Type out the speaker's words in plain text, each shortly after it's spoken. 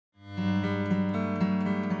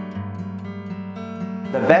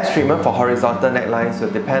The best treatment for horizontal necklines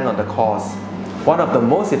will depend on the cause. One of the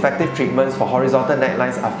most effective treatments for horizontal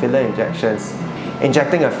necklines are filler injections.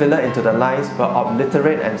 Injecting a filler into the lines will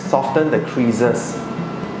obliterate and soften the creases.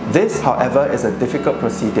 This, however, is a difficult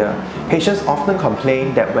procedure. Patients often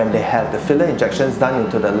complain that when they have the filler injections done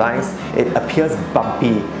into the lines, it appears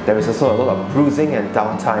bumpy. There is also a lot of bruising and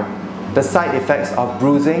downtime. The side effects of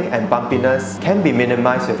bruising and bumpiness can be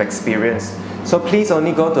minimized with experience. So please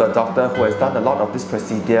only go to a doctor who has done a lot of this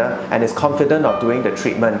procedure and is confident of doing the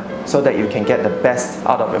treatment so that you can get the best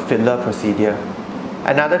out of your filler procedure.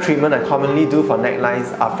 Another treatment I commonly do for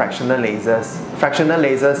necklines are fractional lasers. Fractional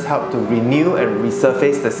lasers help to renew and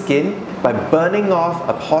resurface the skin by burning off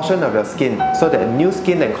a portion of your skin so that new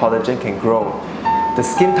skin and collagen can grow. The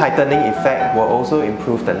skin tightening effect will also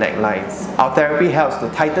improve the necklines. Our therapy helps to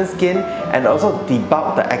tighten skin and also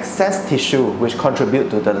debulk the excess tissue which contribute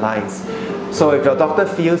to the lines. So if your doctor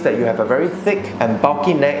feels that you have a very thick and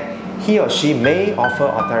bulky neck, he or she may offer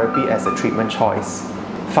our therapy as a treatment choice.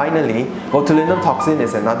 Finally, botulinum toxin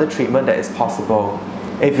is another treatment that is possible.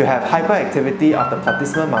 If you have hyperactivity of the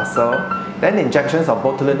platysmal muscle, then injections of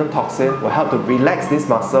botulinum toxin will help to relax these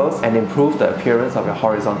muscles and improve the appearance of your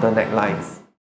horizontal necklines.